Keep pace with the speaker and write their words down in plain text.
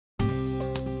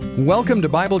Welcome to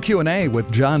Bible Q&A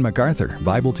with John MacArthur,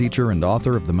 Bible teacher and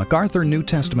author of the MacArthur New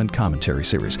Testament Commentary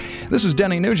Series. This is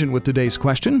Denny Nugent with today's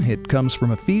question. It comes from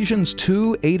Ephesians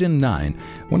 2, 8 and 9,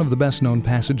 one of the best-known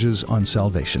passages on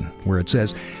salvation, where it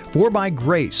says, "For by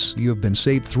grace you have been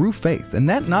saved through faith, and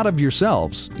that not of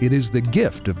yourselves, it is the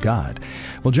gift of God."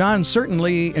 Well, John,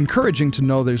 certainly encouraging to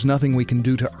know there's nothing we can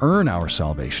do to earn our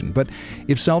salvation. But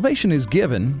if salvation is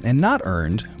given and not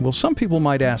earned, well, some people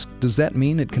might ask, does that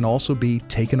mean it can also be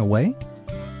taken away?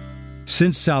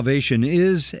 Since salvation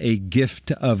is a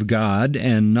gift of God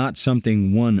and not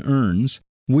something one earns,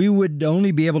 we would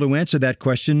only be able to answer that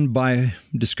question by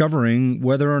discovering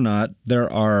whether or not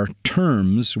there are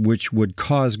terms which would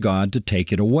cause God to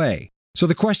take it away. So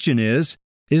the question is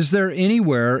there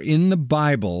anywhere in the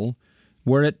Bible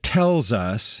where it tells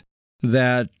us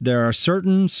that there are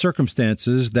certain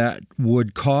circumstances that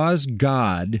would cause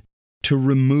God to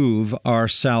remove our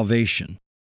salvation?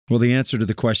 Well, the answer to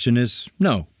the question is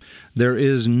no. There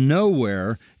is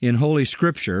nowhere in Holy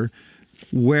Scripture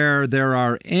where there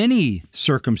are any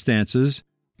circumstances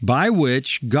by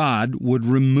which God would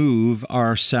remove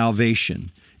our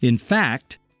salvation. In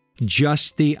fact,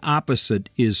 just the opposite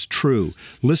is true.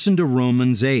 Listen to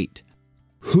Romans 8.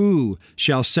 Who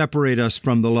shall separate us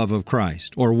from the love of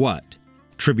Christ? Or what?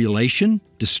 Tribulation,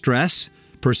 distress,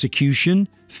 persecution,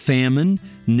 famine,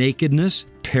 nakedness,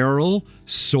 peril,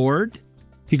 sword?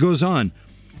 He goes on,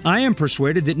 I am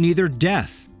persuaded that neither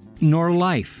death, nor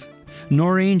life,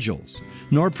 nor angels,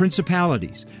 nor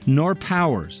principalities, nor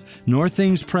powers, nor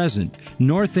things present,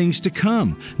 nor things to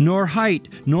come, nor height,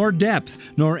 nor depth,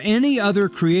 nor any other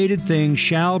created thing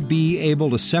shall be able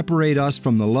to separate us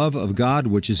from the love of God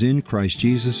which is in Christ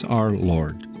Jesus our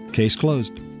Lord. Case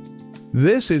closed.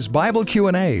 This is Bible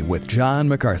Q&A with John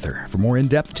MacArthur. For more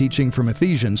in-depth teaching from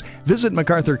Ephesians, visit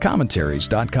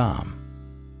MacArthurCommentaries.com.